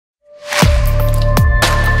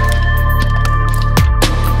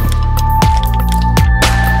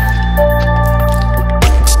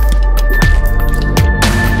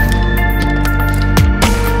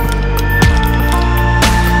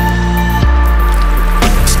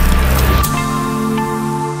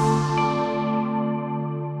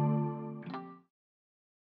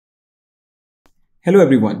Hello,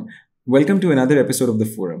 everyone. Welcome to another episode of the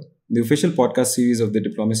Forum, the official podcast series of the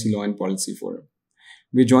Diplomacy Law and Policy Forum.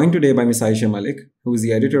 We're joined today by Ms. Ayesha Malik, who is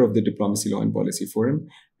the editor of the Diplomacy Law and Policy Forum,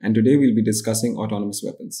 and today we'll be discussing autonomous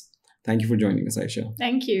weapons. Thank you for joining us, Ayesha.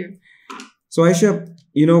 Thank you. So, Ayesha,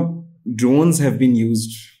 drones have been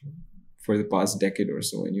used for the past decade or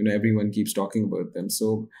so, and everyone keeps talking about them.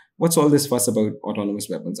 So, what's all this fuss about autonomous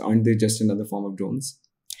weapons? Aren't they just another form of drones?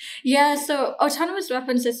 Yeah, so autonomous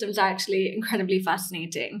weapon systems are actually incredibly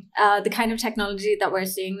fascinating. The kind of technology that we're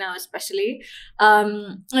seeing now, especially,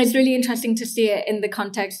 it's really interesting to see it in the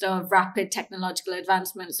context of rapid technological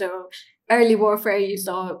advancement. So early warfare, you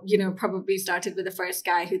saw, probably started with the first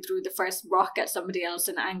guy who threw the first rock at somebody else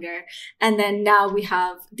in anger. And then now we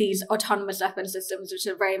have these autonomous weapon systems, which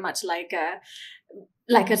are very much like a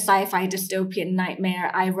sci-fi dystopian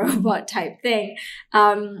nightmare iRobot type thing.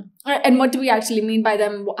 And what do we actually mean by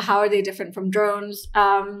them? How are they different from drones?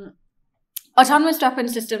 Autonomous weapon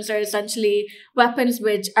systems are essentially weapons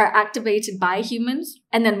which are activated by humans.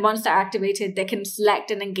 And then once they're activated, they can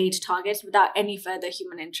select and engage targets without any further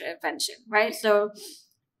human intervention, right? So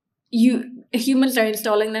humans are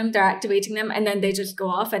installing them, they're activating them, and then they just go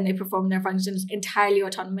off and they perform their functions entirely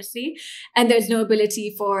autonomously. And there's no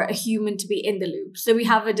ability for a human to be in the loop. So we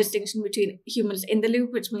have a distinction between humans in the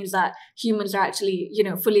loop, which means that humans are actually,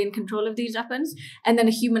 fully in control of these weapons, and then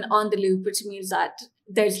a human on the loop, which means that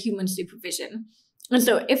there's human supervision. And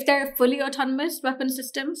so if they're fully autonomous weapon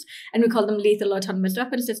systems, and we call them lethal autonomous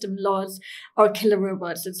weapon system laws or killer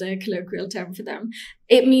robots, it's a colloquial term for them,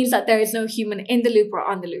 it means that there is no human in the loop or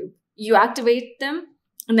on the loop. You activate them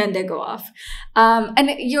and then they go off. And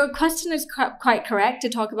your question is quite correct to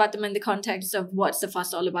talk about them in the context of what's the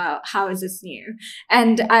fuss all about? How is this new?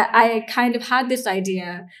 And I kind of had this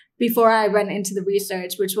idea before I went into the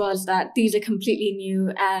research, which was that these are completely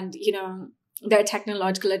new and, they're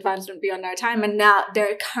technological advancement beyond our time. And now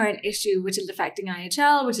they're a current issue, which is affecting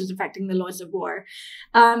IHL, which is affecting the laws of war.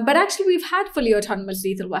 But actually, we've had fully autonomous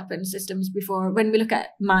lethal weapon systems before when we look at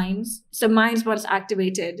mines. So mines, once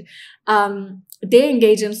activated, they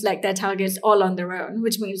engage and select their targets all on their own,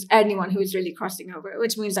 which means anyone who is really crossing over,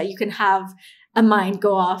 which means that you can have a mine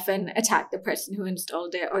go off and attack the person who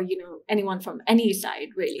installed it or, anyone from any side,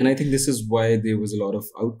 really. And I think this is why there was a lot of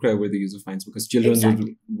outcry over the use of mines, because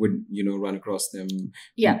children would run across them.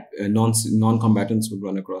 Yeah. Non-combatants would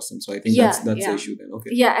run across them. So I think that's the issue then.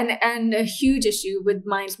 Okay. Yeah, and a huge issue with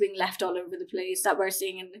mines being left all over the place that we're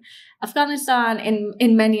seeing in Afghanistan,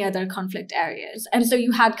 in many other conflict areas. And so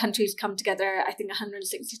you had countries come together, I think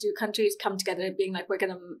 162 countries come together being like, we're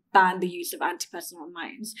going to ban the use of anti-personnel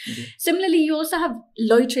mines. Okay. Similarly, you also have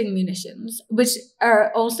loitering munitions, which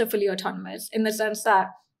are also fully autonomous in the sense that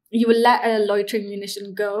you will let a loitering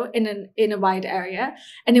munition go in a wide area,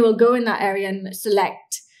 and it will go in that area and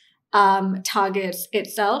select targets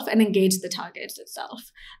itself and engage the targets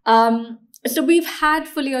itself. So we've had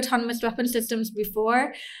fully autonomous weapon systems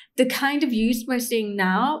before. The kind of use we're seeing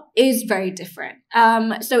now is very different.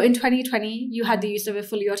 So in 2020, you had the use of a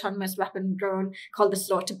fully autonomous weapon drone called the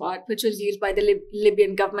Slaughterbot, which was used by the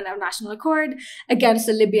Libyan government of national accord against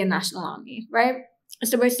the Libyan National Army, right?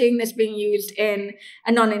 So we're seeing this being used in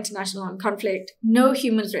a non-international armed conflict. No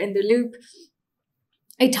humans are in the loop.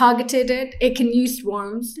 It targeted it. It can use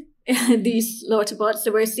swarms, these Slaughterbot.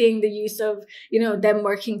 So we're seeing the use of, them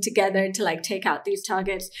working together to take out these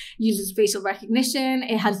targets. Uses facial recognition.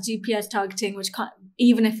 It has GPS targeting, which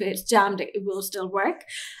even if it's jammed, it will still work.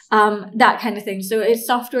 That kind of thing. So its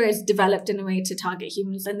software is developed in a way to target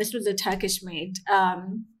humans. And this was a Turkish-made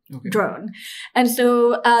drone. And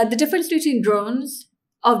so the difference between drones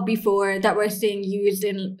of before that we're seeing used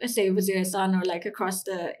in, say, Waziristan or across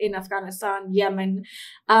in Afghanistan, Yemen,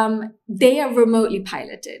 they are remotely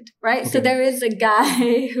piloted, right? Okay. So there is a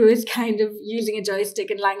guy who is kind of using a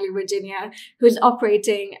joystick in Langley, Virginia, who is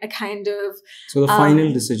operating a kind of... So the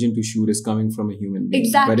final decision to shoot is coming from a human being.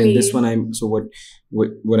 Exactly. But in this one,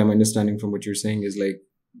 what I'm understanding from what you're saying is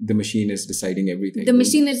the machine is deciding everything. The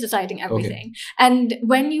machine is deciding everything. Okay. And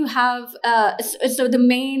when you have, so the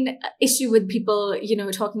main issue with people,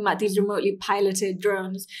 talking about these remotely piloted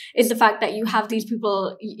drones is the fact that you have these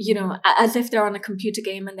people, as if they're on a computer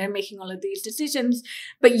game and they're making all of these decisions,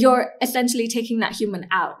 but you're essentially taking that human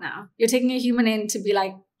out now. You're taking a human in to be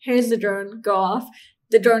like, here's the drone, go off.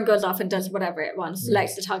 The drone goes off and does whatever it wants,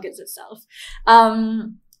 selects the targets itself.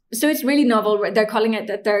 So it's really novel. They're calling it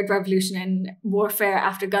the third revolution in warfare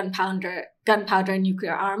after gunpowder and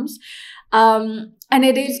nuclear arms. And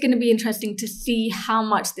it is going to be interesting to see how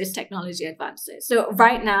much this technology advances. So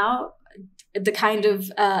right now, the kind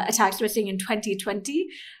of attacks we're seeing in 2020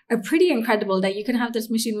 are pretty incredible, that you can have this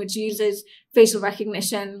machine which uses facial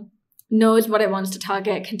recognition, knows what it wants to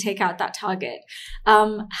target, can take out that target.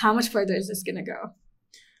 How much further is this going to go?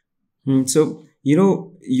 So,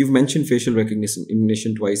 you've mentioned facial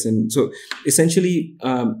recognition twice. And so essentially,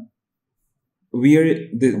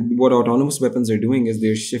 what autonomous weapons are doing is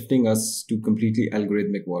they're shifting us to completely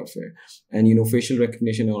algorithmic warfare. And, facial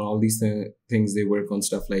recognition and all these things, they work on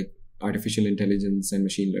stuff like artificial intelligence and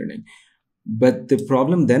machine learning. But the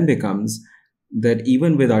problem then becomes that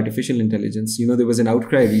even with artificial intelligence, there was an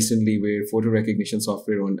outcry recently where photo recognition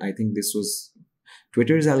software on, I think this was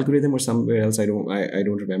Twitter's algorithm or somewhere else, I don't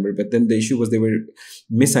remember. But then the issue was they were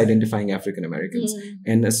misidentifying African Americans.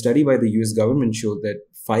 And a study by the US government showed that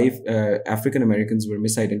 5 African Americans were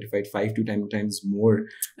misidentified 5 to 10 times more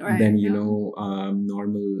than,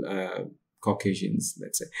 normal Caucasians,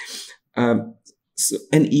 let's say. So,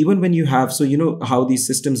 and even when you have, how these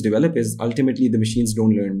systems develop is ultimately the machines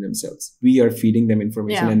don't learn themselves. We are feeding them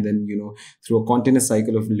information, and then, through a continuous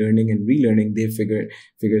cycle of learning and relearning, they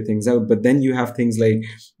figure things out. But then you have things like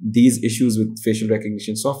these issues with facial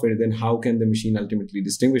recognition software. Then how can the machine ultimately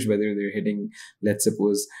distinguish whether they're hitting, let's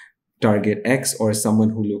suppose, target X or someone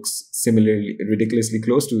who looks similarly ridiculously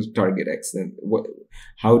close to target X? Then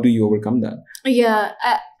how do you overcome that? Yeah,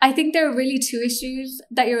 I think there are really 2 issues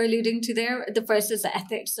that you're alluding to there. The first is the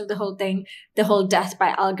ethics of the whole thing, the whole death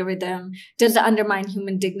by algorithm. Does it undermine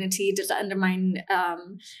human dignity? Does it undermine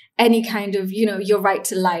any kind of, your right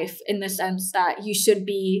to life, in the sense that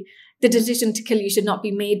the decision to kill you should not be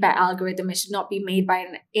made by algorithm. It should not be made by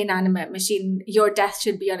an inanimate machine. Your death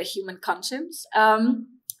should be on a human conscience.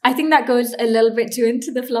 I think that goes a little bit too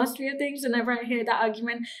into the philosophy of things. Whenever I hear that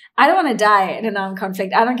argument, I don't want to die in an armed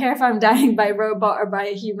conflict. I don't care if I'm dying by a robot or by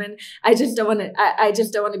a human. I just don't want to. I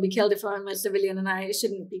just don't want to be killed if I'm a civilian, and I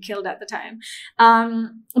shouldn't be killed at the time.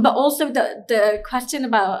 But also the question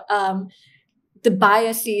about the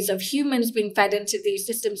biases of humans being fed into these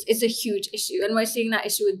systems is a huge issue, and we're seeing that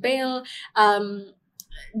issue with bail.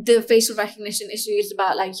 The facial recognition issue is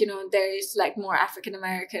about there is more African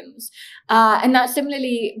Americans, and that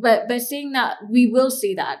similarly, but we're seeing that we will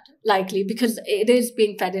see that likely because it is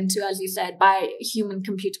being fed into, as you said, by human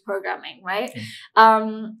computer programming, right?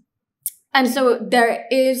 And so there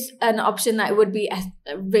is an option that would be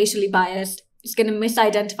racially biased. It's going to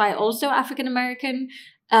misidentify also African American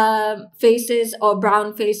faces or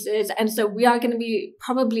brown faces, and so we are going to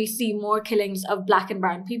probably see more killings of Black and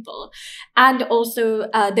brown people. And also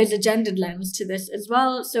there's a gendered lens to this as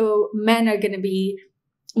well, so men are going to be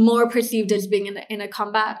more perceived as being in a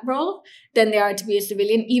combat role than they are to be a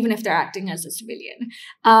civilian, even if they're acting as a civilian.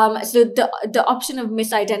 So the option of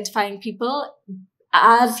misidentifying people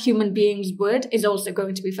as human beings is also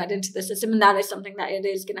going to be fed into the system, and that is something that it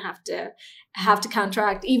is going to have to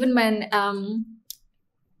counteract. Even when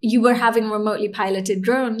you were having remotely piloted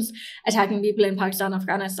drones attacking people in Pakistan,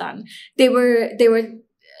 Afghanistan, they were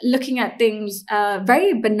looking at things,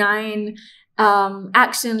 very benign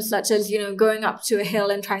actions, such as going up to a hill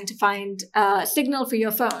and trying to find a signal for your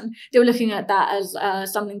phone. They were looking at that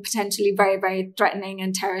as something potentially very, very threatening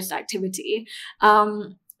and terrorist activity.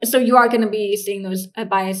 So you are going to be seeing those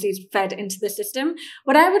biases fed into the system.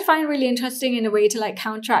 What I would find really interesting in a way to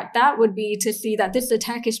counteract that would be to see that this is a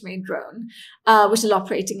Turkish-made drone, which is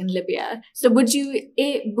operating in Libya. So would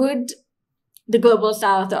the global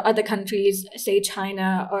south or other countries, say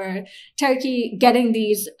China or Turkey, getting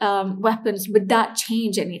these weapons, would that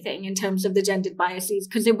change anything in terms of the gendered biases?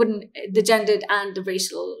 Because the gendered and the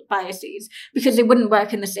racial biases, because it wouldn't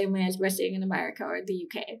work in the same way as we're seeing in America or the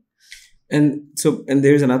UK. And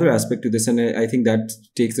there's another aspect to this, and I think that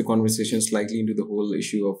takes the conversation slightly into the whole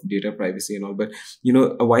issue of data privacy and all. But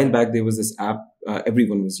a while back there was this app,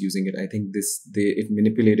 everyone was using it. I think it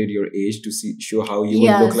manipulated your age to show how you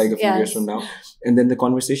would look like a few years from now. And then the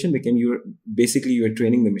conversation became you're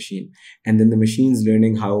training the machine, and then the machine's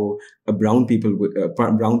learning how a brown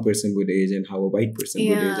person would age, and how a white person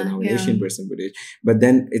would age, and how an Asian person would age. But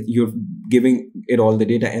then you're giving it all the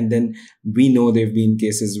data, and then we know there have been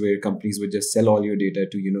cases where companies would just sell all your data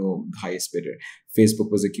to the highest bidder.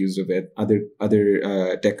 Facebook was accused of it.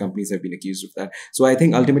 Other tech companies have been accused of that. So I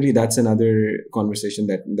think ultimately that's another conversation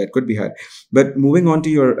that could be had. But moving on to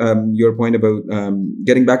your point about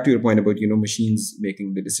getting back to your point about machines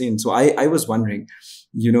making the decision. So I was wondering,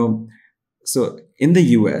 so in the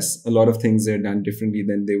US, a lot of things are done differently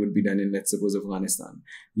than they would be done in, let's suppose, Afghanistan.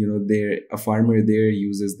 A farmer there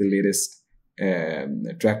uses the latest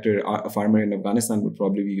tractor. A farmer in Afghanistan would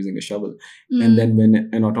probably be using a shovel. And then when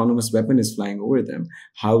an autonomous weapon is flying over them,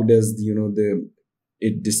 how does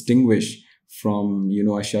it distinguish from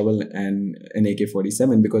a shovel and an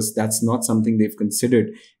AK-47? Because that's not something they've considered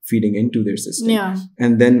feeding into their system.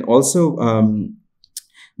 And then also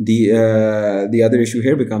The other issue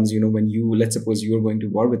here becomes, when let's suppose you're going to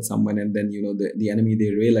war with someone, and then the enemy, they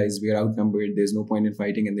realize we are outnumbered, there's no point in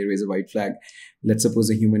fighting, and they raise a white flag. Let's suppose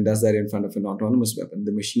a human does that in front of an autonomous weapon.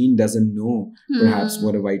 The machine doesn't know perhaps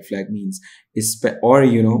what a white flag means. Or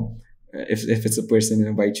if it's a person in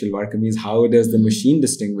a white shalwar kameez, how does the machine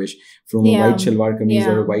distinguish from a white shalwar kameez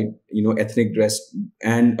or a white ethnic dress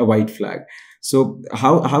and a white flag? So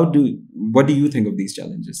what do you think of these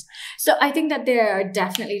challenges? So I think that there are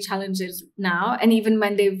definitely challenges now, and even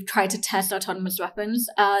when they've tried to test autonomous weapons,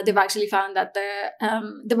 they've actually found that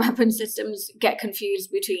the weapon systems get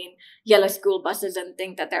confused between yellow school buses and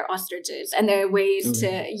think that they're ostriches, and there are ways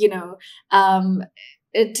to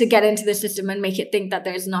get into the system and make it think that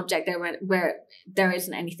there's an object there where there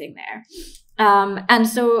isn't anything there. And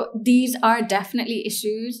so these are definitely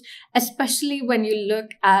issues, especially when you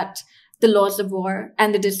look at the laws of war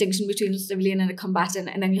and the distinction between a civilian and a combatant,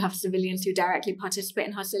 and then you have civilians who directly participate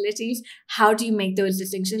in hostilities. How do you make those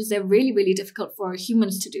distinctions? They're really, really difficult for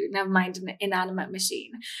humans to do, never mind an inanimate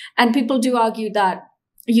machine. And people do argue that,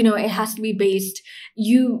 it has to be based,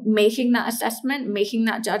 you making that assessment, making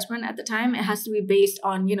that judgment at the time, it has to be based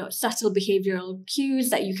on, subtle behavioral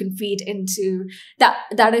cues that you can feed into, that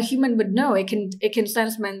a human would know. It can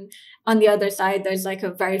sense when on the other side there's like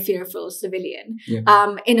a very fearful civilian,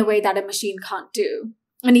 in a way that a machine can't do.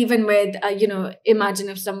 And even with, imagine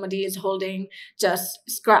if somebody is holding just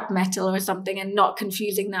scrap metal or something and not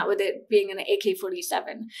confusing that with it being an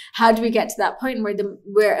AK-47. How do we get to that point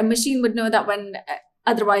where a machine would know that when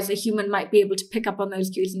otherwise a human might be able to pick up on those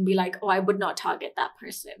cues and be like, oh, I would not target that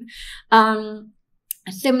person.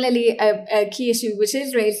 Similarly, a key issue which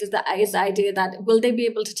is raised is the idea that will they be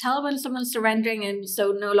able to tell when someone's surrendering and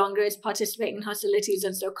so no longer is participating in hostilities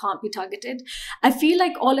and so can't be targeted? I feel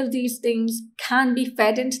like all of these things can be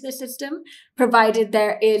fed into the system, provided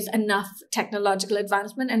there is enough technological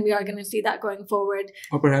advancement, and we are going to see that going forward.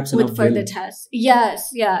 Or perhaps with further tests.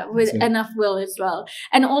 Yes, with enough will as well.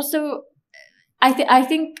 And also, I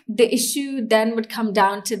think the issue then would come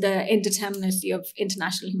down to the indeterminacy of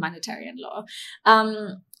international humanitarian law.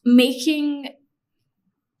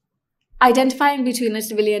 Identifying between a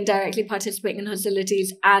civilian directly participating in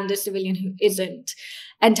hostilities and a civilian who isn't,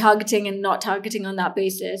 and targeting and not targeting on that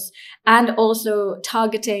basis, and also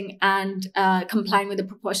targeting and complying with the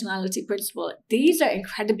proportionality principle. These are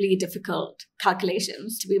incredibly difficult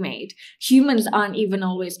calculations to be made. Humans aren't even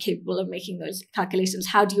always capable of making those calculations.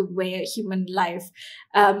 How do you weigh a human life,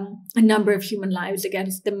 a number of human lives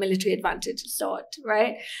against the military advantage sought,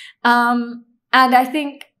 right? And I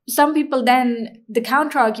think some people then, the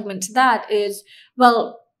counter argument to that is,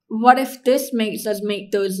 well, what if this makes us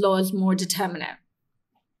make those laws more determinate?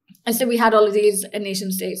 And so we had all of these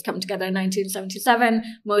nation states come together in 1977.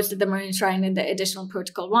 Most of them are enshrined in the Additional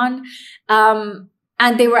Protocol 1. And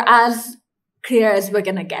they were as clear as we're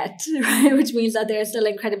going to get, right? Which means that they're still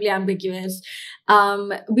incredibly ambiguous.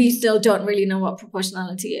 We still don't really know what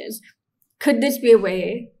proportionality is. Could this be a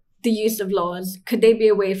way, the use of laws, could they be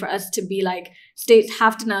a way for us to be like, states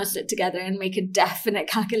have to now sit together and make a definite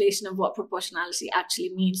calculation of what proportionality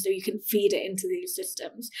actually means so you can feed it into these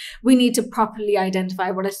systems? We need to properly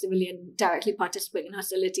identify what a civilian directly participating in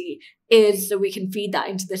hostility is so we can feed that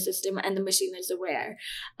into the system and the machine is aware.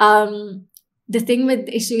 The thing with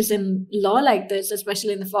issues in law like this,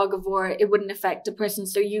 especially in the fog of war, it wouldn't affect a person.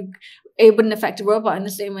 It wouldn't affect a robot in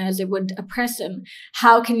the same way as it would a person.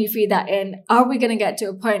 How can you feed that in? Are we going to get to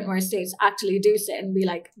a point where states actually do sit and be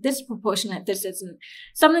like, this is proportionate, this isn't?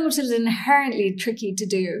 Something which is inherently tricky to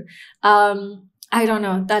do. I don't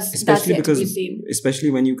know. That's yet to be seen.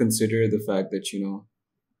 Especially when you consider the fact that,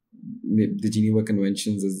 the Geneva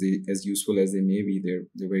Conventions, as useful as they may be,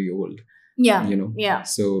 they're very old. Yeah.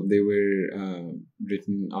 So they were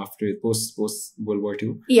written after post World War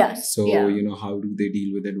II. Yes. So how do they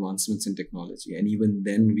deal with advancements in technology? And even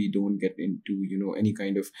then, we don't get into any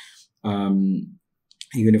kind of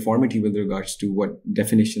uniformity with regards to what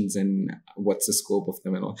definitions and what's the scope of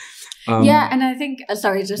them and all. And I think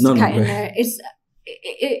sorry, just to cut in there,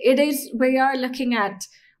 it is we are looking at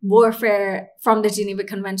warfare from the Geneva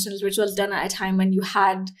Conventions, which was done at a time when you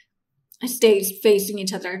had states facing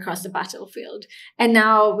each other across the battlefield. And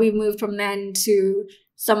now we move from then to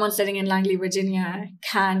someone sitting in Langley, Virginia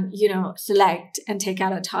can, select and take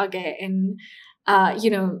out a target in,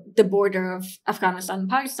 the border of Afghanistan and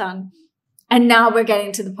Pakistan. And now we're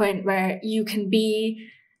getting to the point where you can be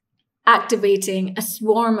activating a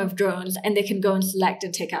swarm of drones and they can go and select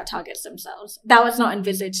and take out targets themselves. That was not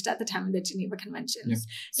envisaged at the time of the Geneva Conventions.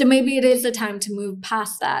 Yeah. So maybe it is the time to move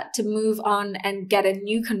past that, to move on and get a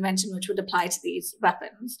new convention which would apply to these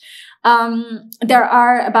weapons. There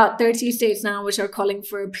are about 30 states now which are calling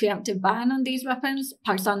for a preemptive ban on these weapons,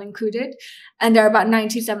 Pakistan included, and there are about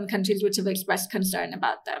 97 countries which have expressed concern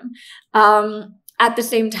about them. At the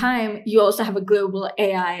same time, you also have a global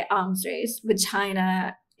AI arms race with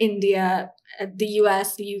China, India, the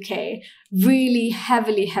US, the UK, really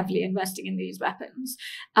heavily investing in these weapons.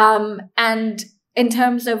 And in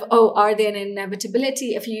terms of, are they an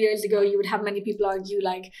inevitability? A few years ago, you would have many people argue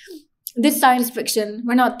like, this science fiction,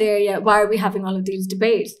 we're not there yet. Why are we having all of these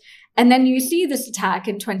debates? And then you see this attack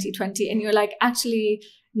in 2020 and you're like, actually,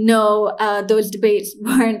 no, those debates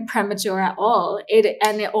weren't premature at all. It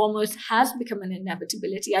almost has become an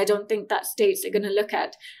inevitability. I don't think that states are going to look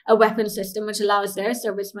at a weapon system which allows their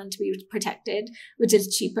servicemen to be protected, which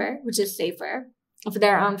is cheaper, which is safer for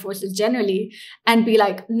their armed forces generally, and be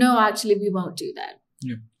like, no, actually, we won't do that.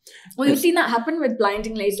 Yeah. Well, we've seen that happen with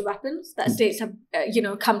blinding laser weapons, that states have,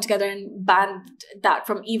 come together and banned that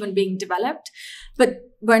from even being developed. But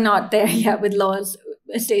we're not there yet with laws.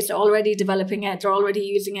 States are already developing it. They're already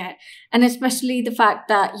using it. And especially the fact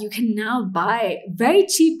that you can now buy very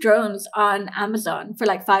cheap drones on Amazon for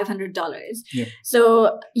like $500. Yeah.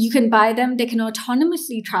 So you can buy them. They can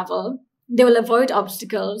autonomously travel. They will avoid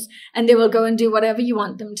obstacles and they will go and do whatever you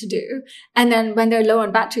want them to do. And then when they're low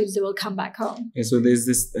on batteries, they will come back home. Yeah, so there's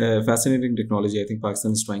this fascinating technology. I think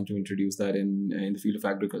Pakistan is trying to introduce that in the field of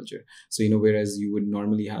agriculture. So, whereas you would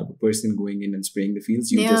normally have a person going in and spraying the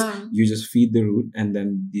fields, you just feed the root and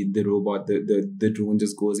then the robot, the drone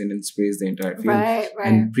just goes in and sprays the entire field. Right.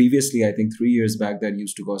 And previously, I think 3 years back, that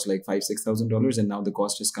used to cost like $5,000-$6,000. And now the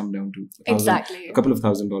cost has come down to a couple of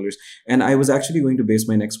 $1,000s. And I was actually going to base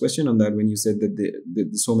my next question on that when you said that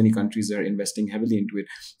so many countries are investing heavily into it.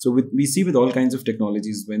 So we see with all kinds of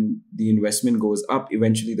technologies, when the investment goes up,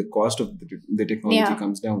 eventually the cost of the technology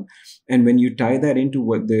comes down. And when you tie that into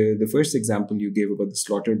what the first example you gave about the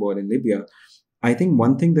slaughter bot in Libya, I think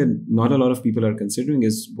one thing that not a lot of people are considering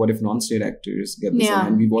is, what if non-state actors get this?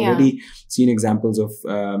 And we've already seen examples of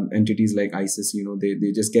entities like ISIS,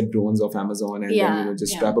 they just get drones off Amazon and then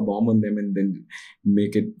just strap a bomb on them and then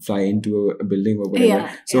make it fly into a building or whatever.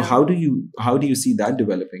 So how do you see that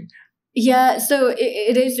developing? Yeah, so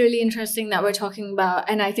it is really interesting that we're talking about,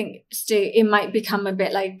 and I think it might become a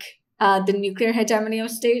bit like the nuclear hegemony of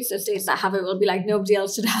states. So states that have it will be like, nobody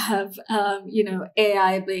else should have,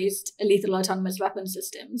 AI-based lethal autonomous weapon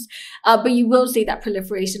systems. But you will see that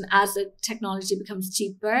proliferation as the technology becomes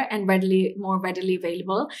cheaper and more readily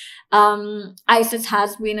available. ISIS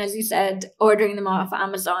has been, as you said, ordering them off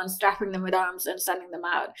Amazon, strapping them with arms and sending them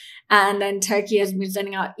out. And then Turkey has been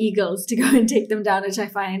sending out eagles to go and take them down, which I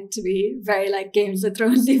find to be very like Games of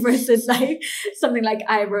Thrones versus like something like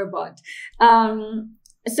iRobot.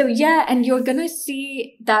 So and you're going to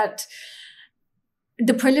see that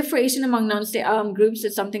the proliferation among non-state armed groups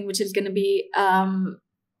is something which is going to be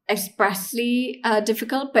expressly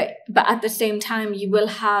difficult, but at the same time, it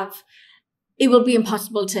will be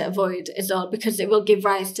impossible to avoid as well, because it will give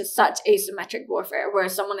rise to such asymmetric warfare where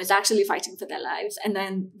someone is actually fighting for their lives and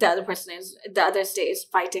then the other state is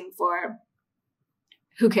fighting for,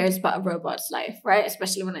 who cares about a robot's life, right?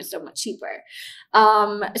 Especially when it's so much cheaper.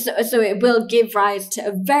 So it will give rise to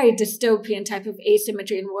a very dystopian type of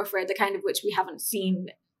asymmetry in warfare, the kind of which we haven't seen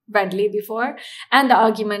readily before. And the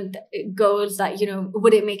argument goes that,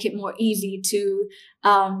 would it make it more easy to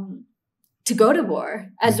go to war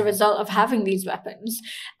as a result of having these weapons?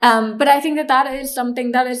 But I think that is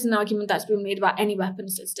an argument that's been made about any weapon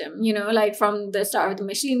system, like from the start of the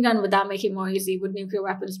machine gun, would that make it more easy? Would nuclear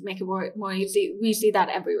weapons make it more easy? We see that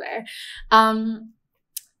everywhere.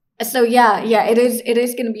 So it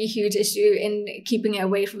is going to be a huge issue in keeping it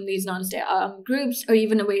away from these non-state groups, or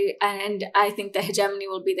even away. And I think the hegemony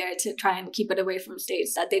will be there to try and keep it away from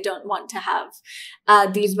states that they don't want to have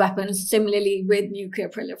these weapons. Similarly with nuclear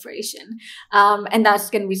proliferation, and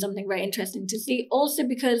that's going to be something very interesting to see. Also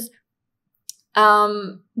because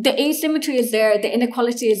the asymmetry is there, the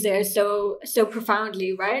inequality is there so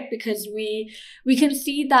profoundly, right? Because we can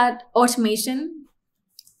see that automation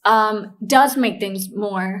does make things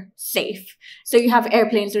more safe. So you have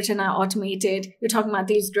airplanes which are now automated. You're talking about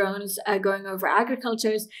these drones going over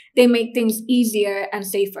agricultures. They make things easier and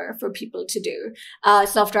safer for people to do.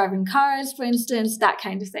 Self-driving cars, for instance, that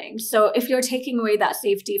kind of thing. So if you're taking away that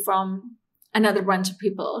safety from another bunch of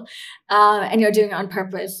people, and you're doing it on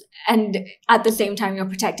purpose. And at the same time, you're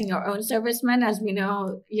protecting your own servicemen, as we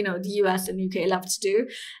know, the US and UK love to do,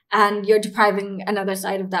 and you're depriving another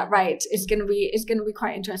side of that right. It's going to be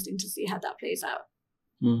quite interesting to see how that plays out.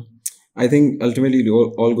 I think ultimately it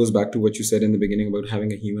all goes back to what you said in the beginning about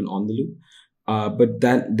having a human on the loop. But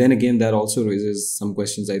then again, that also raises some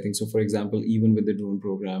questions, I think. So, for example, even with the drone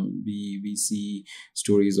program, we see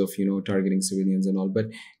stories of, targeting civilians and all. But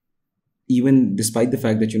even despite the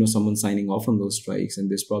fact that, someone's signing off on those strikes, and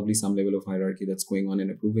there's probably some level of hierarchy that's going on in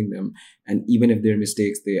approving them. And even if they're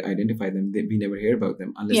mistakes, they identify them, we never hear about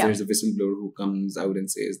them unless there's a whistleblower who comes out and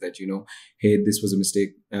says that, hey, this was a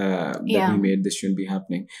mistake that we made, this shouldn't be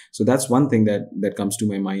happening. So that's one thing that comes to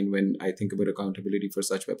my mind when I think about accountability for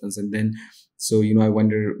such weapons. And then, so, I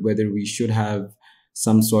wonder whether we should have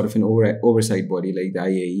some sort of an oversight body like the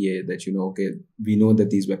IAEA that, okay, we know that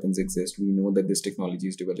these weapons exist. We know that this technology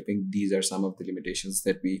is developing. These are some of the limitations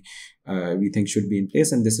that we think should be in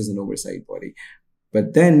place. And this is an oversight body.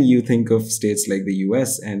 But then you think of states like the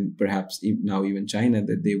US and perhaps now even China,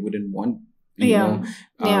 that they wouldn't want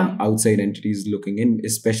outside entities looking in,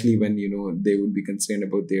 especially when, they would be concerned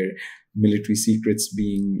about their military secrets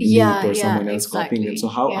being leaked or someone else copying them. So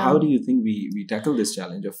how do you think we tackle this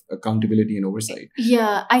challenge of accountability and oversight?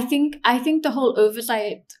 Yeah, I think the whole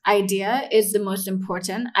oversight idea is the most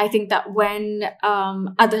important. I think that when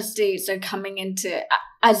other states are coming into,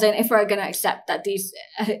 as in if we're going to accept that these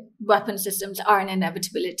weapon systems are an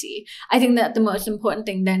inevitability, I think that the most important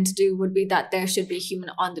thing then to do would be that there should be a human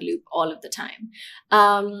on the loop all of the time.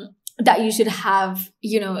 That you should have,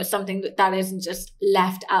 something that isn't just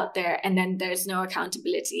left out there and then there's no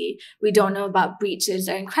accountability. We don't know about breaches,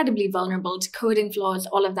 are incredibly vulnerable to coding flaws,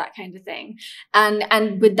 all of that kind of thing.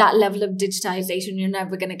 And with that level of digitization, you're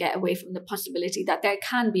never going to get away from the possibility that there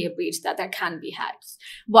can be a breach, that there can be hacks.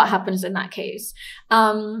 What happens in that case?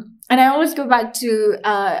 And I always go back to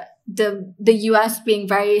the US being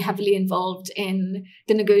very heavily involved in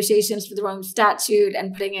the negotiations for the Rome Statute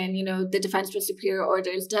and putting in, the defense for superior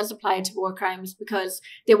orders does apply to war crimes because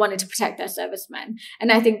they wanted to protect their servicemen. And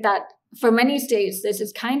I think that for many states, this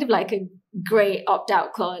is kind of like a great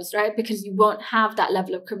opt-out clause, right? Because you won't have that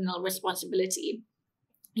level of criminal responsibility.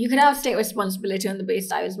 You could have state responsibility on the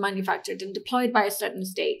basis that it was manufactured and deployed by a certain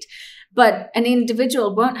state, but an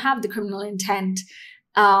individual won't have the criminal intent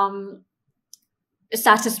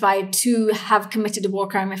satisfied to have committed a war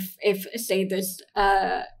crime if say this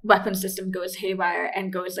weapon system goes haywire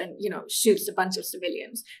and goes and shoots a bunch of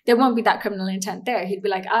civilians. There won't be that criminal intent there. He'd be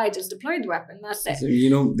like, I just deployed the weapon, that's it.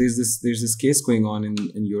 So, there's this case going on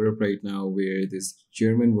in Europe right now where this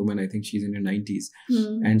German woman, I think she's in her 90s,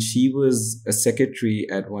 and she was a secretary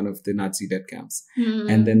at one of the Nazi death camps,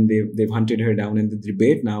 and then they've hunted her down, and the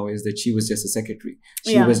debate now is that she was just a secretary.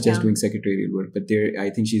 She was just doing secretarial work, but I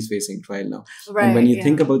think she's facing trial now. Right. And when you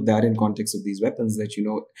think about that in context of these weapons, that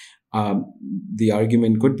the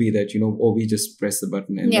argument could be that we just press the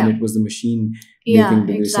button and then it was the machine making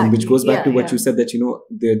the decision, which goes back to what you said, that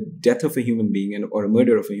the death of a human being or a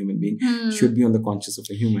murder of a human being should be on the conscience of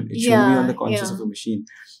a human. It shouldn't be on the conscience of a machine.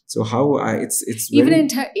 So how it's even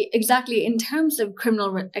in terms of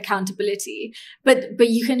criminal accountability, but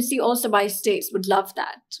you can see also why states would love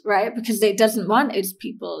that, right? Because it doesn't want its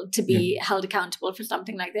people to be held accountable for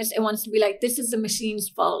something like this. It wants to be like, this is the machine's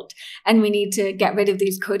fault, and we need to get rid of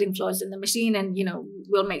these coding flaws in the machine, and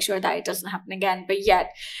we'll make sure that it doesn't happen again. But yet,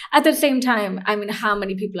 at the same time, I mean, how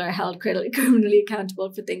many people are held criminally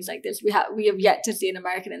accountable for things like this? We have yet to see an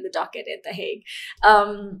American in the docket at The Hague.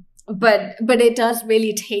 But it does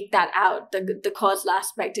really take that out, the causal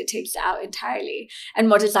aspect, it takes it out entirely. And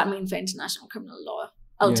what does that mean for international criminal law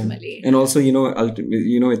ultimately? And also,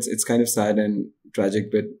 it's kind of sad and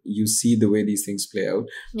tragic, but you see the way these things play out.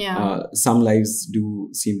 Some lives do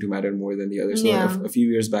seem to matter more than the others. So a few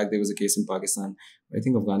years back, there was a case in Pakistan, I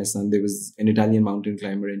think Afghanistan. There was an Italian mountain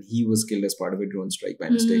climber, and he was killed as part of a drone strike by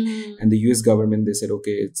mistake. And the US government, they said,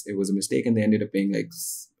 okay, it was a mistake, and they ended up paying like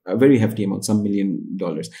a very hefty amount, some $1 million.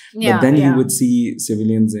 But then you would see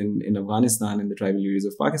civilians in Afghanistan, in the tribal areas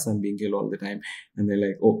of Pakistan, being killed all the time. And they're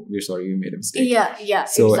like, oh, we're sorry, we made a mistake.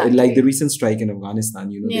 So exactly. Like the recent strike in Afghanistan,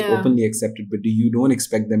 they openly accepted, but you don't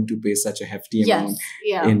expect them to pay such a hefty amount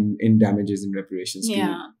in damages and reparations to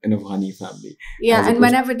an Afghani family. And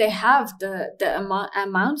whenever they have, the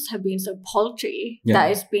amounts have been so paltry that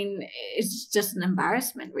it's just an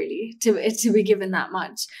embarrassment, really, to be given that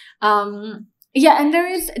much. And there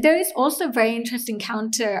is also a very interesting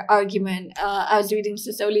counter argument. I was reading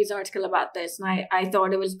Sassoli's article about this, and I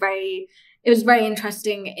thought it was very it was very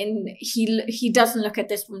interesting. He doesn't look at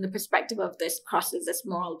this from the perspective of this crosses this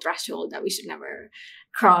moral threshold that we should never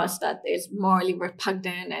cross, that is morally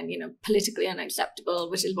repugnant and politically unacceptable,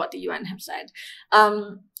 which is what the UN have said.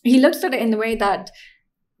 He looks at it in the way that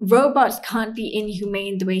robots can't be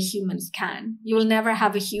inhumane the way humans can. You will never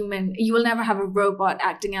have a robot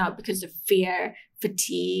acting out because of fear,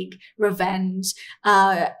 fatigue, revenge,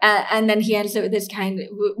 and then he ends up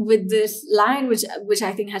with this line which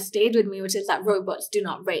I think has stayed with me, which is that robots do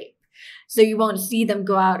not rape. So you won't see them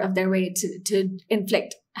go out of their way to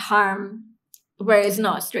inflict harm where it's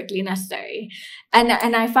not strictly necessary. And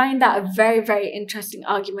I find that a very, very interesting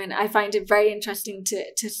argument. I find it very interesting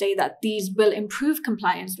to say that these will improve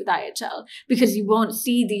compliance with IHL, because you won't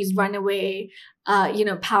see these runaway,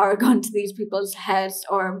 power going to these people's heads,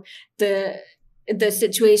 or the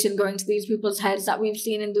situation going to these people's heads that we've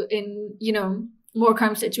seen in war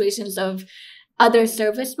crime situations of other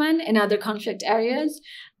servicemen in other conflict areas.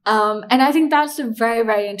 And I think that's a very,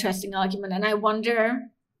 very interesting argument. And I wonder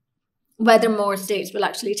whether more states will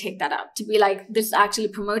actually take that up, to be like, this is actually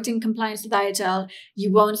promoting compliance with IHL.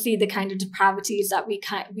 You won't see the kind of depravities that we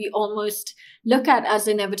almost look at as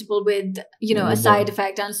inevitable, with a side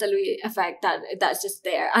effect, ancillary effect that's just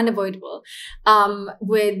there, unavoidable.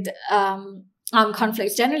 With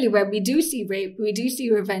conflicts generally, where we do see rape, we do see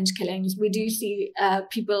revenge killings, we do see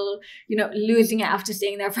people losing it after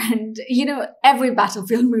seeing their friend, every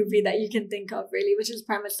battlefield movie that you can think of, really, which is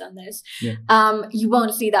premised on this. You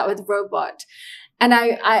won't see that with robot. And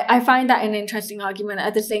I find that an interesting argument.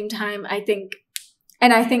 At the same time, I think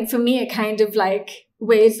for me it kind of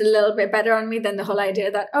weighs a little bit better on me than the whole idea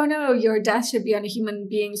that, oh no, your death should be on a human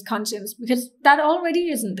being's conscience, because that already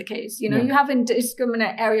isn't the case. You have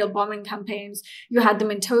indiscriminate aerial bombing campaigns. You had them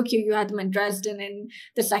in Tokyo, you had them in Dresden in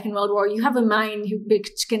the Second World War. You have a mine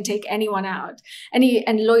which can take anyone out. And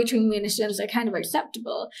loitering munitions are kind of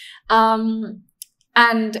acceptable.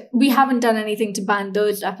 And we haven't done anything to ban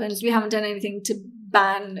those weapons. We haven't done anything to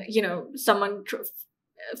ban, someone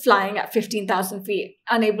flying at 15,000 feet,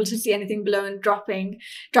 unable to see anything below, and dropping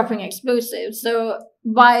explosives. So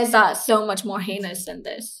why is that so much more heinous than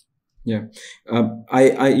this? Yeah,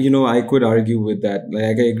 I could argue with that.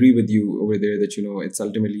 I agree with you over there that it's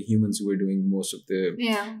ultimately humans who are doing most of the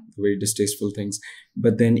very distasteful things.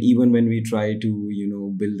 But then even when we try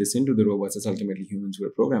to build this into the robots, it's ultimately humans who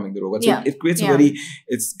are programming the robots. So it creates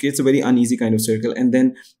a very uneasy kind of circle. And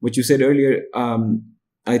then what you said earlier,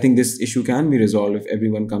 I think this issue can be resolved if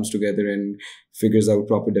everyone comes together and figures out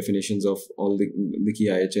proper definitions of all the key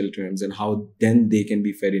IHL terms, and how then they can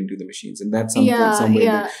be fed into the machines. And that's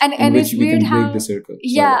somewhere in which we can break the circle.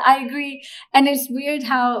 I agree. And it's weird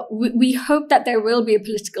how we hope that there will be a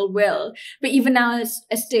political will, but even now as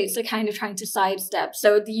states are kind of trying to sidestep.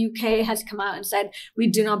 So the UK has come out and said, we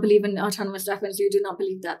do not believe in autonomous weapons. We do not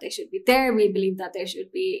believe that they should be there. We believe that there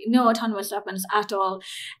should be no autonomous weapons at all.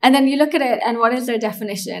 And then you look at it, and what is their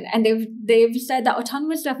definition? And they've said that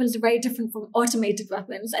autonomous weapons are very different from automated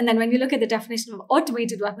weapons. And then when you look at the definition of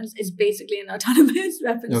automated weapons, it's basically an autonomous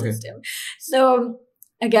weapon system. So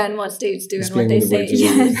again, what states do and what they say.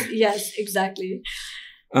 Yes, exactly.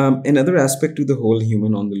 Another aspect to the whole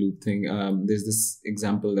human on the loop thing, there's this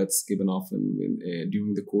example that's given often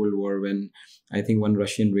during the Cold War, when I think one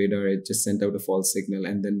Russian radar, it just sent out a false signal,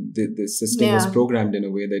 and then the system was programmed in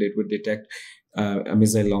a way that it would detect a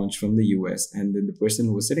missile launch from the US. And then the person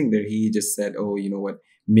who was sitting there, he just said, oh, you know what,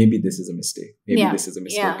 maybe this is a mistake. This is a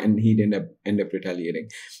mistake. And he'd end up retaliating.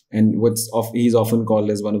 And he's often called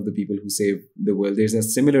as one of the people who saved the world. There's a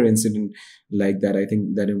similar incident like that, I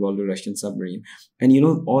think, that involved a Russian submarine. And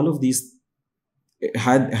all of these,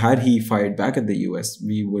 had he fired back at the US,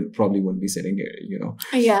 we probably wouldn't be sitting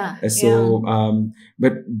here, So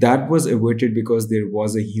but that was averted because there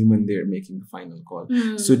was a human there making the final call.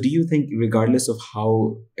 So do you think, regardless of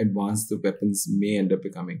how advanced the weapons may end up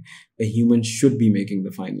becoming, a human should be making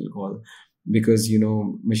the final call? Because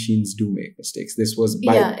machines do make mistakes. This was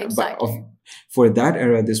for that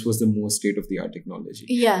era, this was the most state-of-the-art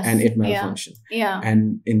technology. And it malfunctioned.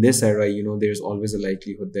 And in this era, there's always a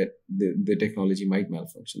likelihood that the technology might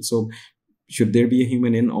malfunction. So should there be a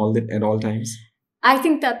human in at all times? I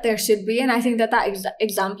think that there should be, and I think that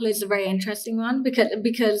example is a very interesting one,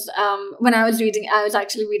 because when I was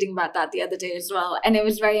actually reading about that the other day as well, and it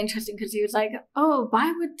was very interesting because he was like, oh,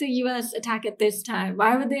 why would the US attack at this time?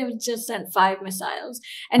 Why would they have just sent 5 missiles?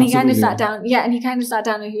 And he kind of sat down,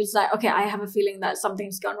 and he was like, okay, I have a feeling that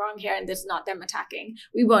something's gone wrong here, and this is not them attacking.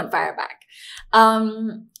 We won't fire back.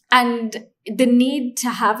 And the need to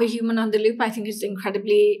have a human on the loop, I think, is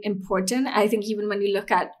incredibly important. I think even when you look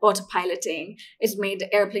at autopiloting, it's made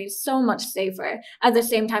airplanes so much safer. At the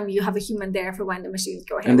same time, you have a human there for when the machines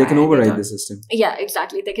go haywire. And they can override the system. Yeah,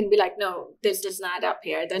 exactly. They can be like, no, this does not add up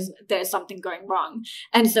here. There's something going wrong.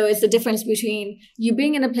 And so it's the difference between you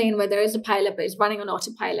being in a plane where there is a pilot, but it's running on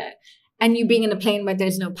autopilot, and you being in a plane where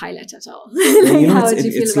there's no pilot at all. Like, how would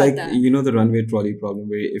you feel it's about like, that? the runway trolley problem,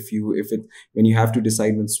 where when you have to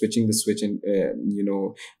decide when switching the switch, and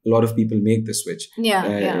a lot of people make the switch,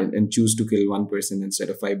 and choose to kill one person instead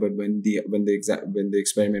of 5. But when the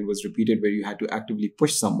experiment was repeated, where you had to actively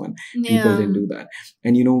push someone, people didn't do that.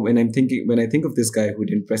 And when I think of this guy who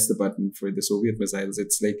didn't press the button for the Soviet missiles,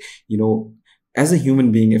 it's like, as a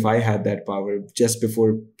human being, if I had that power, just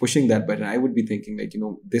before pushing that button, I would be thinking like,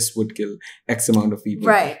 this would kill X amount of people.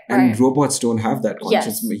 Right. And robots don't have that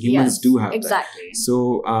conscience. Yes, Humans do have exactly. that.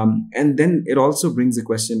 So, and then it also brings the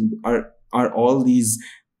question, are all these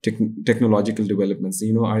technological developments,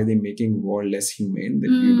 are they making war less humane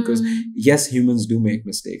than you? Because yes, humans do make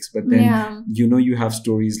mistakes, but then, you have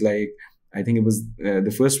stories like, I think it was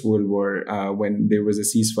the First World War, when there was a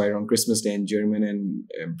ceasefire on Christmas Day, and German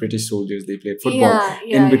and British soldiers, they played football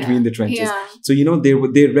in between the trenches. So,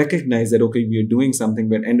 they recognize that, okay, we are doing something,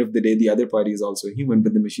 but end of the day, the other party is also human,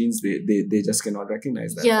 but the machines, they just cannot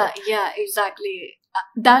recognize that. Yeah, exactly.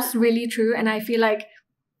 That's really true. And I feel like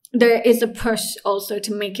there is a push also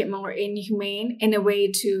to make it more inhumane in a way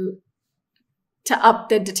to up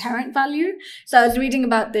the deterrent value. So I was reading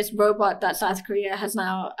about this robot that South Korea has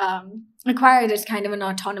now acquired as kind of an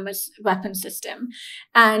autonomous weapon system,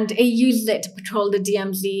 and it uses it to patrol the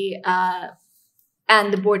DMZ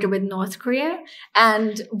and the border with North Korea.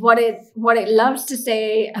 And what it loves to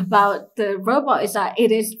say about the robot is that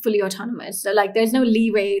it is fully autonomous. So like, there's no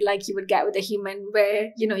leeway like you would get with a human,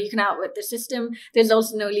 where you can outwit the system. There's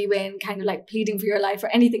also no leeway in kind of like pleading for your life or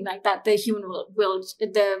anything like that. The human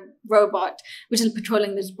the robot, which is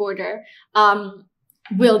patrolling this border,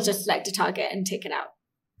 will just select a target and take it out.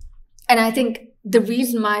 And I think the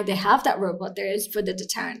reason why they have that robot there is for the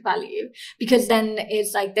deterrent value, because then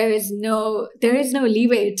it's like there is no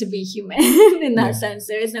leeway to be human in that sense.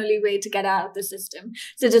 There is no leeway to get out of the system.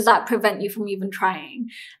 So does that prevent you from even trying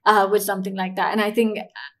with something like that? And I think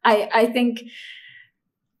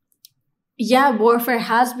warfare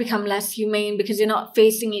has become less humane, because you're not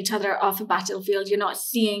facing each other off a battlefield. You're not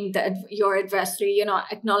seeing your adversary. You're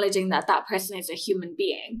not acknowledging that person is a human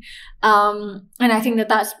being. And I think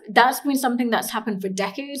that's been something that's happened for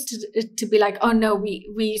decades, to be like, oh no,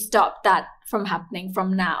 we stopped that from happening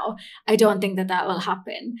from now. I don't think that will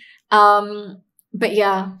happen. But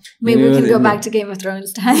yeah, maybe we can go back to Game of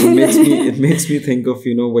Thrones time. It makes me think of,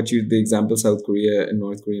 the example South Korea and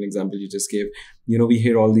North Korean example you just gave. We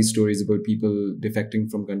hear all these stories about people defecting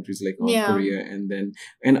from countries like North Korea,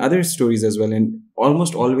 and other stories as well. And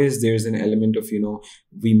almost always there's an element of,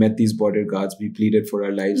 we met these border guards, we pleaded for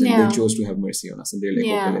our lives, and they chose to have mercy on us. And they're like,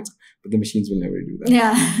 okay, let's, but the machines will never do that.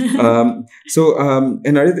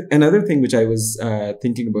 Another thing which I was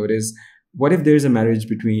thinking about is, what if there's a marriage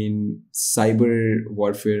between cyber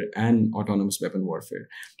warfare and autonomous weapon warfare?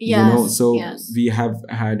 We have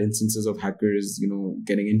had instances of hackers,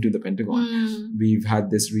 getting into the Pentagon. We've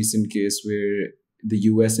had this recent case where the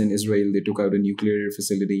US and Israel, they took out a nuclear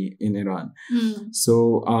facility in Iran.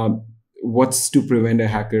 So what's to prevent a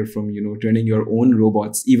hacker from, turning your own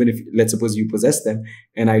robots, even if, let's suppose you possess them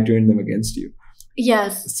and I turn them against you?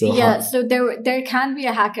 Yes. So there can be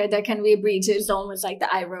a hacker, there can be a breach. It's almost like the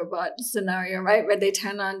iRobot scenario, right? Where they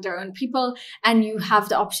turn on their own people, and you have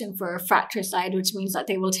the option for a fratricide, which means that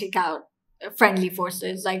they will take out friendly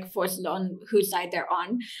forces, like forces on whose side they're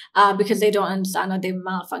on, because they don't understand or they've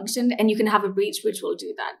malfunctioned. And you can have a breach which will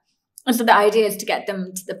do that. And so the idea is to get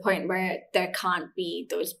them to the point where there can't be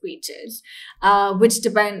those breaches, which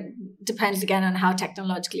depends again on how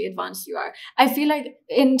technologically advanced you are. I feel like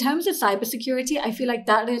in terms of cybersecurity, I feel like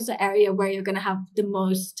that is the area where you're going to have the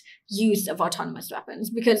most use of autonomous weapons,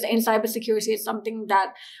 because in cybersecurity, it's something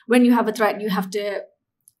that when you have a threat, you have to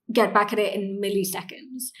get back at it in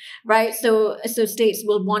milliseconds, right? So states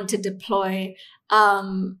will want to deploy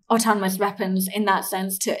autonomous weapons in that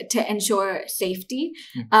sense to ensure safety.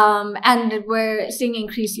 And we're seeing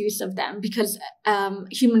increased use of them because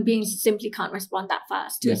human beings simply can't respond that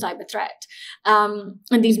fast to a cyber threat. And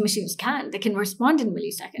these machines they can respond in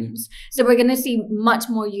milliseconds. So we're going to see much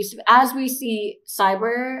more use as we see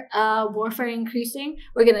cyber warfare increasing,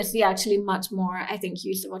 we're going to see actually much more, I think,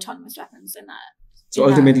 use of autonomous weapons in that. So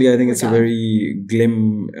ultimately, I think it's a very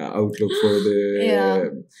glim outlook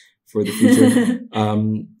for the future.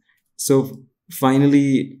 So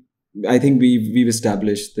finally, I think we've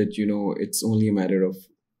established that, it's only a matter of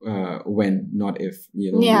when, not if,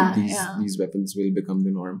 these weapons will become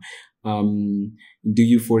the norm. Do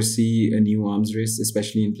you foresee a new arms race,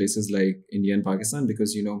 especially in places like India and Pakistan?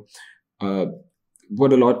 Because,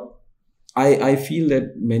 I feel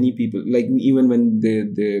that many people, like even when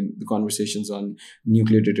the conversations on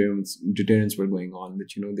nuclear deterrence were going on, that,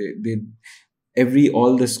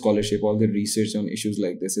 all the scholarship, all the research on issues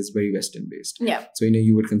like this is very Western based. Yeah. So,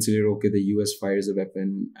 you would consider, okay, the US fires a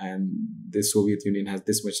weapon and the Soviet Union has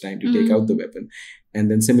this much time to take out the weapon. And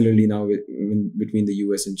then similarly now between the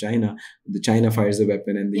US and China, the China fires a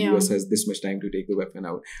weapon and the US has this much time to take the weapon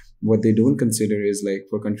out. What they don't consider is, like,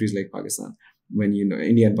 for countries like Pakistan, when,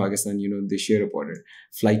 India and Pakistan, they share a border,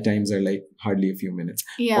 flight times are like hardly a few minutes.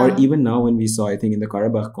 Yeah. Or even now when we saw, I think in the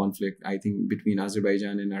Karabakh conflict, I think between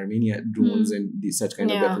Azerbaijan and Armenia, drones and such kind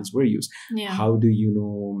of weapons were used. Yeah. How do you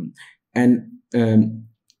know? And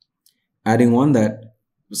adding on that,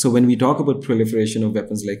 so when we talk about proliferation of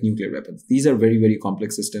weapons like nuclear weapons, these are very, very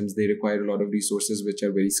complex systems. They require a lot of resources, which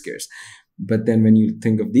are very scarce. But then when you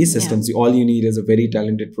think of these systems, all you need is a very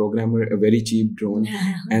talented programmer, a very cheap drone,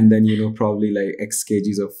 and then, probably like X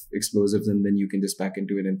kgs of explosives, and then you can just pack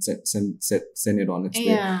into it and send it on its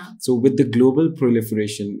way. So with the global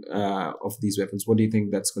proliferation of these weapons, what do you think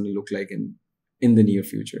that's going to look like in the near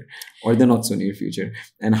future or the not so near future?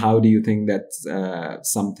 And how do you think that's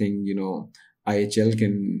something, IHL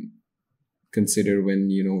can consider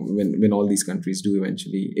when all these countries do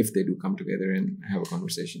eventually, if they do come together and have a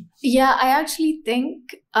conversation? Yeah, I actually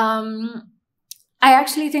think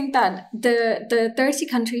that the 30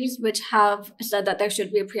 countries which have said that there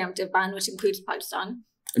should be a preemptive ban, which includes Pakistan.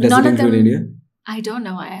 Does it include India? I don't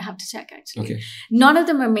know. I have to check, actually. Okay. None of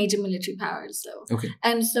them are major military powers, though. Okay.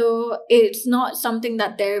 And so it's not something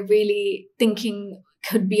that they're really thinking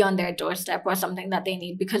could be on their doorstep or something that they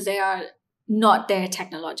need, because they are not there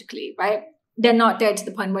technologically, right? They're not there to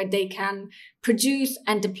the point where they can produce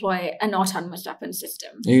and deploy an autonomous weapon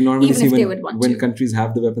system. And you normally see when to. Countries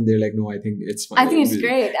have the weapon, they're like, no, I think it's fine. I think it's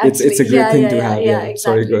great, actually. It's a great thing to have. Yeah, exactly.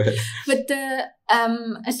 Sorry, go ahead.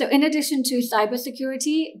 But so in addition to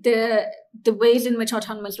cybersecurity, the ways in which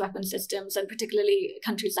autonomous weapon systems, and particularly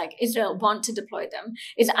countries like Israel, want to deploy them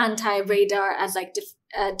is anti-radar as like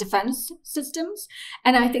defense systems.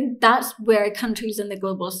 And I think that's where countries in the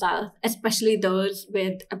global south, especially those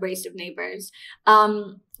with abrasive neighbors,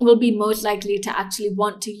 will be most likely to actually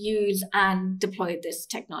want to use and deploy this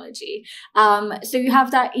technology. So you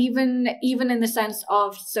have that even in the sense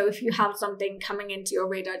of, so if you have something coming into your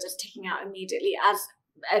radar, just taking out immediately, as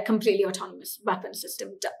a completely autonomous weapon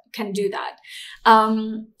system can do that.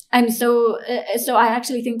 And so I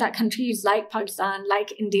actually think that countries like Pakistan,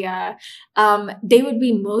 like India, they would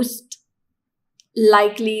be most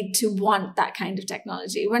likely to want that kind of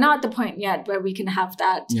technology. We're not at the point yet where we can have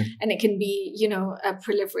that, and it can be, a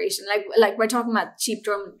proliferation. Like we're talking about cheap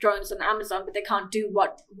drones on Amazon, but they can't do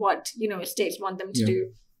what states want them to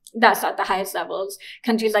do. That's at the highest levels.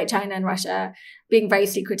 Countries like China and Russia being very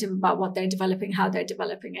secretive about what they're developing, how they're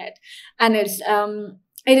developing it, and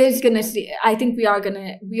it is going to see. I think we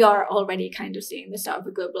are already kind of seeing the start of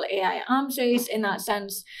a global AI arms race in that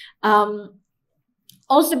sense.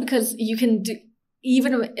 Also because you can do,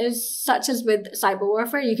 even such as with cyber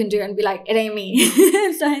warfare, you can do it and be like, it ain't me.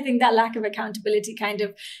 So I think that lack of accountability kind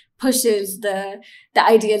of pushes the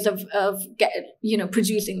ideas of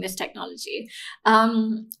producing this technology.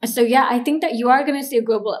 So yeah, I think that you are going to see a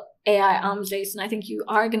global AI arms race, and I think you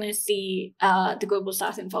are going to see the global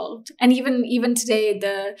south involved. And even today,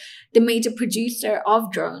 the major producer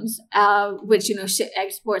of drones, which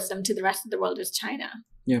exports them to the rest of the world, is China.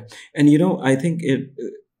 Yeah, and I think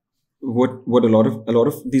what a lot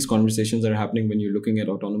of these conversations are happening when you're looking at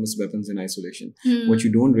autonomous weapons in isolation. What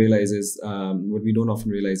you don't realize is, what we don't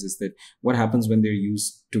often realize is that what happens when they're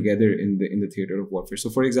used together in the theater of warfare.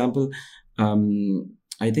 So, for example,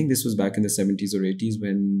 I think this was back in the 70s or 80s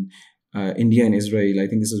when India and Israel, I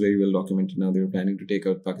think this is very well documented now, they were planning to take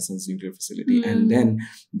out Pakistan's nuclear facility. And then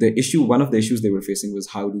one of the issues they were facing was,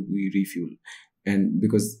 how do we refuel? And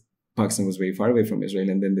because Pakistan was very far away from Israel,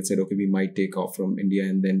 and then they said, okay, we might take off from India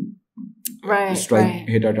and then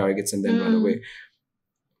hit our targets and then run away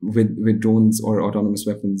with drones or autonomous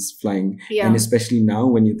weapons flying. And especially now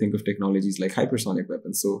when you think of technologies like hypersonic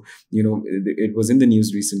weapons. So, it was in the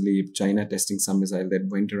news recently, China testing some missile that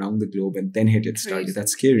went around the globe and then hit its target.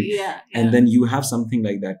 That's scary. And then you have something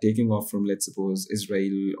like that taking off from, let's suppose,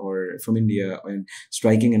 Israel or from India and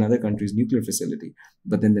striking another country's nuclear facility.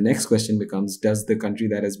 But then the next question becomes, does the country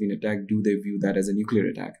that has been attacked, do they view that as a nuclear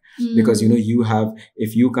attack? Because,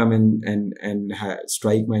 if you come in and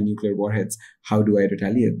strike my nuclear warheads, how do I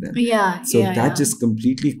retaliate then? So that just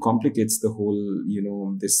completely complicates the whole,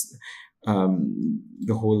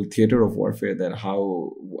 the whole theater of warfare, that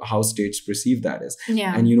how states perceive that is.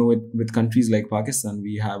 And with countries like Pakistan,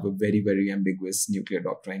 we have a very, very ambiguous nuclear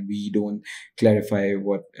doctrine. We don't clarify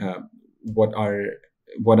what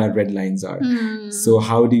our red lines are. So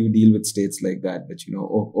how do you deal with states like that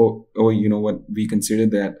what, we consider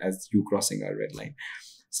that as you crossing our red line?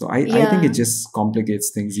 So I think it just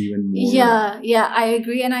complicates things even more. I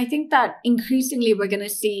agree. And I think that increasingly we're going to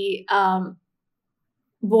see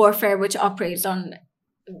warfare which operates on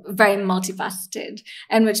very multifaceted,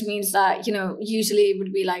 and which means that, usually it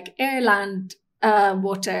would be like air, land,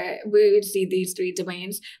 water. We would see these three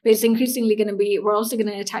domains, but it's increasingly going to be, we're also going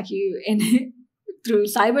to attack you in through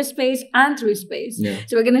cyberspace and through space.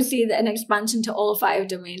 So we're going to see an expansion to all 5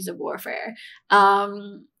 domains of warfare.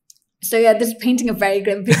 So this is painting a very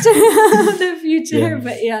grim picture of the future,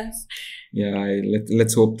 but yes.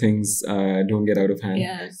 Let's hope things don't get out of hand.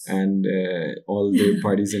 And all the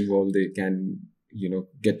parties involved, they can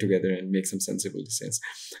get together and make some sensible decisions.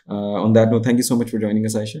 On that note, thank you so much for joining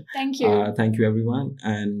us, Ayesha. Thank you. Thank you, everyone,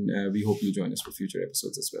 and we hope you join us for future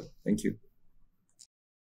episodes as well. Thank you.